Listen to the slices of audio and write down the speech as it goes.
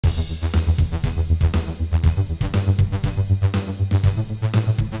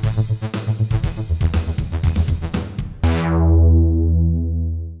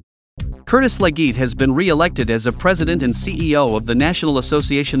Curtis Leggett has been re-elected as a president and CEO of the National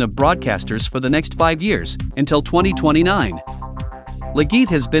Association of Broadcasters for the next 5 years, until 2029. Leggett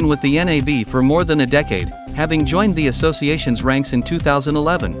has been with the NAB for more than a decade, having joined the association's ranks in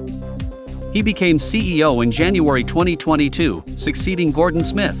 2011. He became CEO in January 2022, succeeding Gordon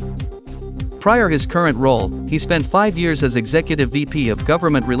Smith. Prior his current role, he spent 5 years as Executive VP of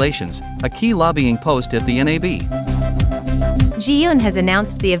Government Relations, a key lobbying post at the NAB. Zhiyun has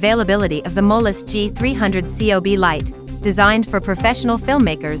announced the availability of the Moelis G300 COB Lite, designed for professional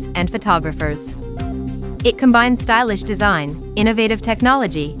filmmakers and photographers. It combines stylish design, innovative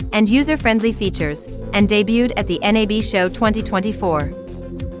technology, and user-friendly features, and debuted at the NAB Show 2024.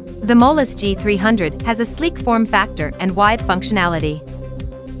 The Moelis G300 has a sleek form factor and wide functionality.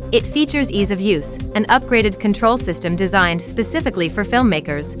 It features ease of use, an upgraded control system designed specifically for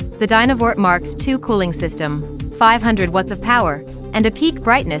filmmakers, the Dynavort Mark II cooling system, 500 watts of power, and a peak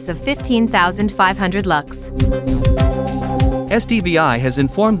brightness of 15,500 lux. SDVI has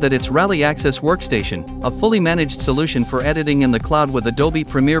informed that its Rally Access Workstation, a fully managed solution for editing in the cloud with Adobe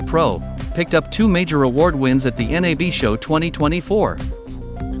Premiere Pro, picked up 2 major award wins at the NAB Show 2024.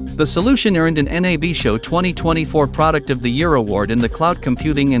 The solution earned an NAB Show 2024 Product of the Year award in the Cloud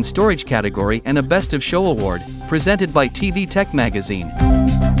Computing and Storage category and a Best of Show award, presented by TV Tech magazine.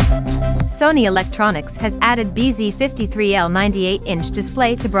 Sony Electronics has added BZ53L 98-inch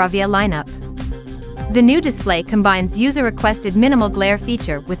display to Bravia lineup. The new display combines user-requested minimal glare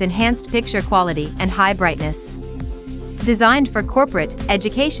feature with enhanced picture quality and high brightness. Designed for corporate,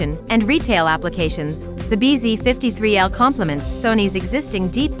 education, and retail applications, the BZ53L complements Sony's existing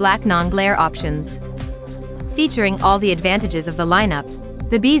deep black non-glare options. Featuring all the advantages of the lineup,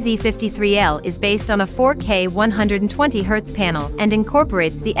 the BZ53L is based on a 4K 120Hz panel and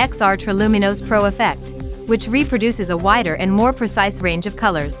incorporates the XR Triluminos Pro effect, which reproduces a wider and more precise range of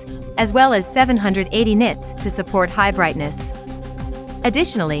colors, as well as 780 nits to support high brightness.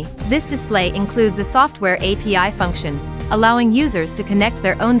 Additionally, this display includes a software API function, allowing users to connect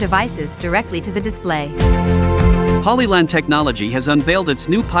their own devices directly to the display. Polyland Technology has unveiled its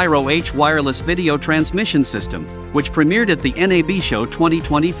new Pyro H wireless video transmission system, which premiered at the NAB Show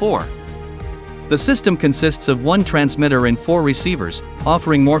 2024. The system consists of 1 transmitter and 4 receivers,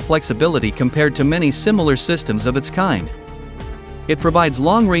 offering more flexibility compared to many similar systems of its kind. It provides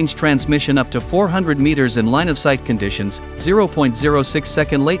long-range transmission up to 400 meters in line-of-sight conditions, 0.06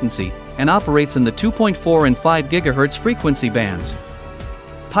 second latency, and operates in the 2.4 and 5 GHz frequency bands.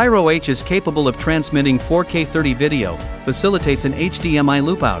 Pyro H is capable of transmitting 4K 30 video, facilitates an HDMI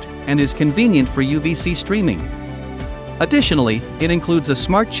loopout, and is convenient for UVC streaming. Additionally, it includes a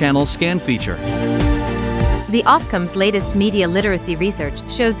smart channel scan feature. The Ofcom's latest media literacy research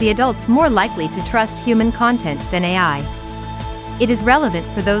shows the adults more likely to trust human content than AI. It is relevant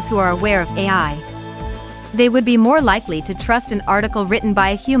for those who are aware of AI. They would be more likely to trust an article written by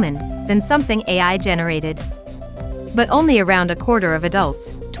a human than something AI generated. But only around a quarter of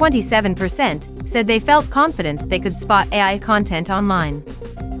adults, 27%, said they felt confident they could spot AI content online.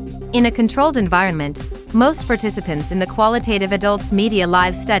 In a controlled environment, most participants in the Qualitative Adults Media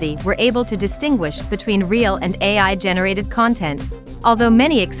Live study were able to distinguish between real and AI-generated content, although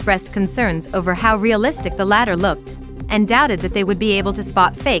many expressed concerns over how realistic the latter looked, and doubted that they would be able to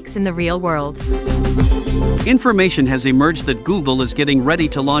spot fakes in the real world. Information has emerged that Google is getting ready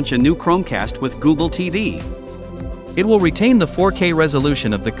to launch a new Chromecast with Google TV. It will retain the 4K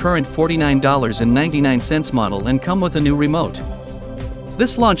resolution of the current $49.99 model and come with a new remote.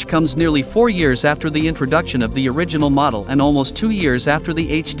 This launch comes nearly 4 years after the introduction of the original model and almost 2 years after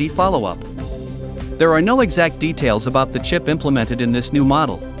the HD follow-up. There are no exact details about the chip implemented in this new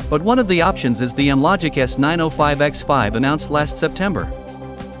model, but one of the options is the Amlogic S905X5 announced last September.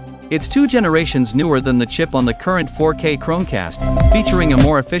 It's 2 generations newer than the chip on the current 4K Chromecast, featuring a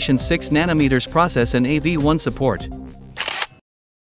more efficient 6nm process and AV1 support.